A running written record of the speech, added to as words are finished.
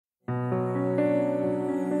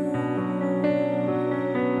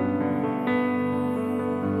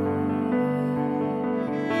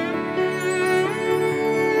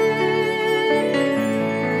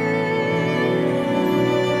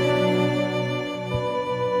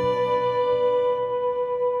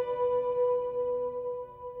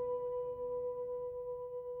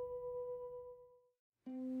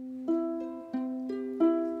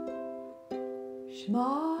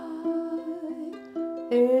Shema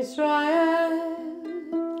Israel,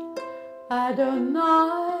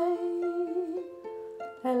 Adonai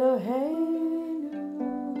Eloheinu,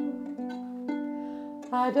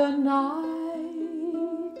 Adonai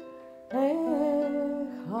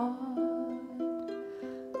Echad.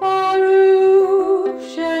 Baruch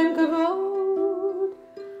Shem Kavod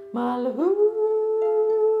Malchuto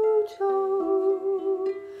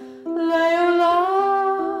Leolam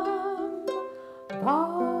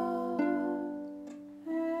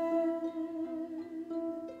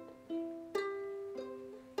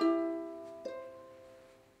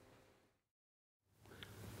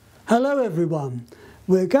Hello everyone.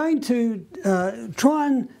 We're going to try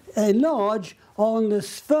and enlarge on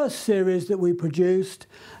this first series that we produced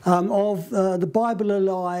of the Bible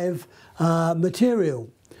Alive material.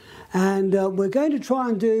 And we're going to try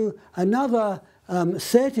and do another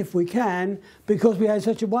set if we can, because we had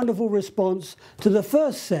such a wonderful response to the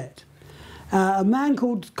first set. A man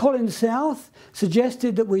called Colin South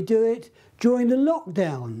suggested that we do it during the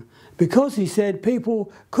lockdown, because he said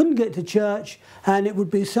people couldn't get to church and it would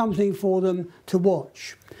be something for them to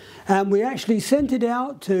watch. And we actually sent it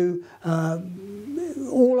out to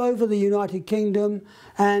all over the United Kingdom,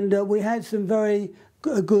 and we had some very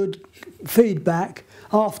good feedback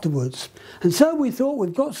afterwards. And so we thought,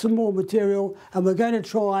 we've got some more material and we're going to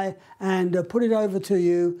try and put it over to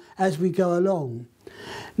you as we go along.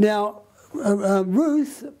 Now,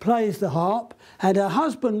 Ruth plays the harp, and her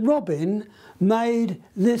husband Robin made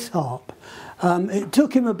this harp. It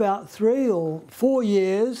took him about 3 or 4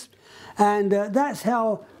 years, and that's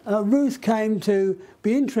how Ruth came to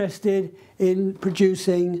be interested in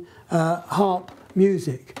producing harp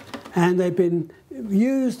music. And they've been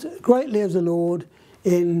used greatly of the Lord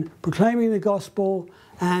in proclaiming the gospel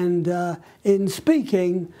and in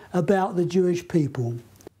speaking about the Jewish people.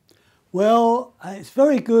 Well, it's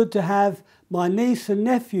very good to have my niece and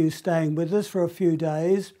nephew staying with us for a few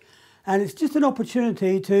days, and it's just an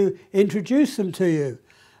opportunity to introduce them to you.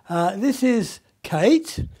 This is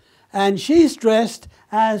Kate, and she's dressed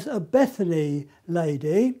as a Bethany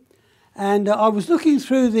lady, and I was looking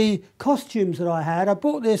through the costumes that I had. I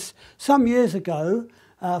bought this some years ago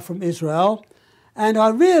from Israel, and I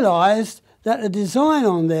realised that the design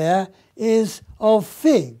on there is of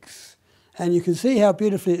figs. And you can see how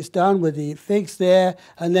beautifully it's done with the figs there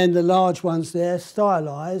and then the large ones there,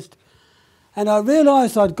 stylised. And I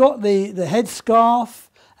realised I'd got the headscarf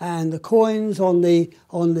and the coins on the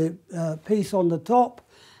piece on the top.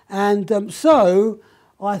 And so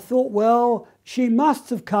I thought, well, she must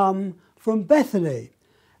have come from Bethany.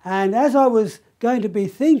 And as I was going to be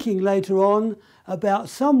thinking later on about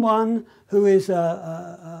someone who is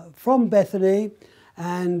from Bethany,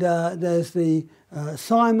 and there's the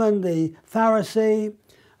Simon the Pharisee,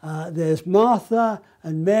 there's Martha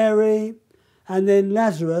and Mary, and then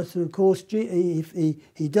Lazarus, who of course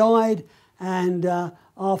he died, and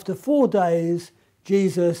after 4 days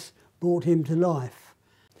Jesus brought him to life.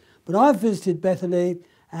 But I've visited Bethany,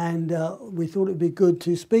 and we thought it would be good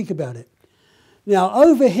to speak about it. Now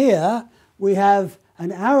over here we have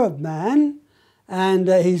an Arab man, and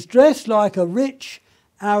he's dressed like a rich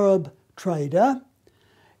Arab trader.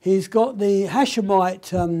 He's got the Hashemite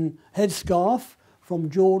headscarf from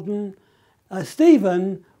Jordan.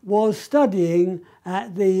 Stephen was studying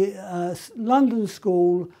at the London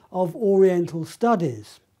School of Oriental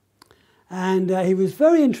Studies. And he was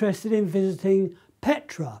very interested in visiting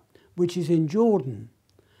Petra, which is in Jordan.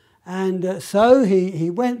 And so he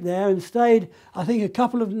went there and stayed, I think, a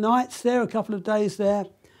couple of nights there, a couple of days there.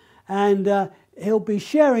 And he'll be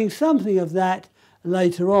sharing something of that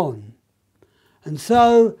later on. And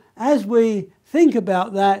so, as we think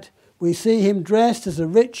about that, we see him dressed as a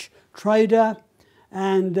rich trader,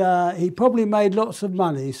 and he probably made lots of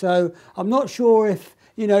money. So I'm not sure if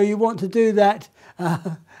you want to do that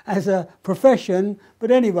as a profession, but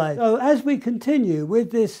anyway. So as we continue with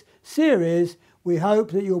this series, we hope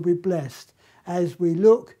that you'll be blessed as we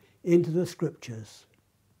look into the scriptures.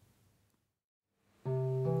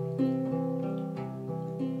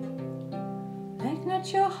 Let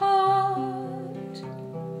not your heart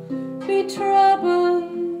be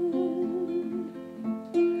troubled,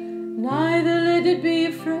 neither let it be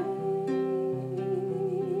afraid.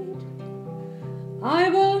 I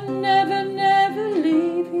will never, never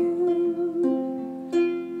leave you.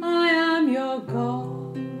 I am your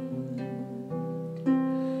God.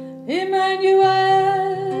 Emmanuel,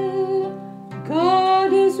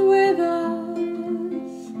 God is with us.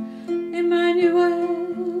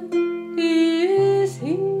 Emmanuel, He is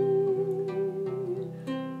here.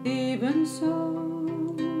 Even so,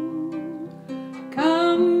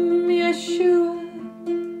 come Yeshua,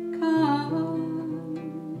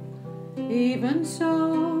 even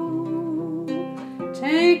so,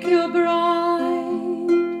 take your bride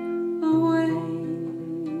away.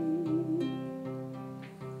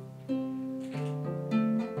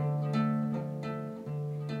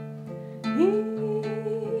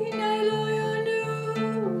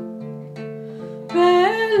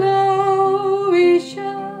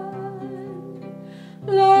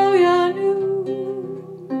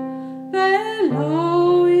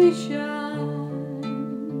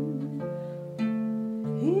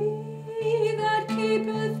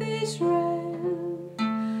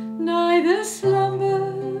 Neither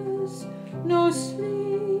slumbers nor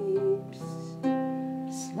sleeps,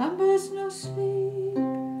 slumbers nor sleep,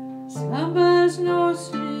 slumbers nor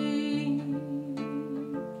sleeps.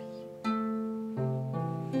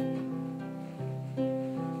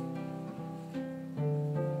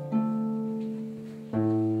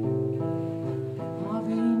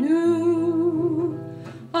 Avinu,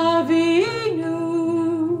 Avinu,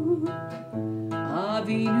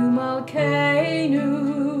 Avinu Malkeinu,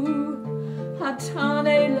 Atah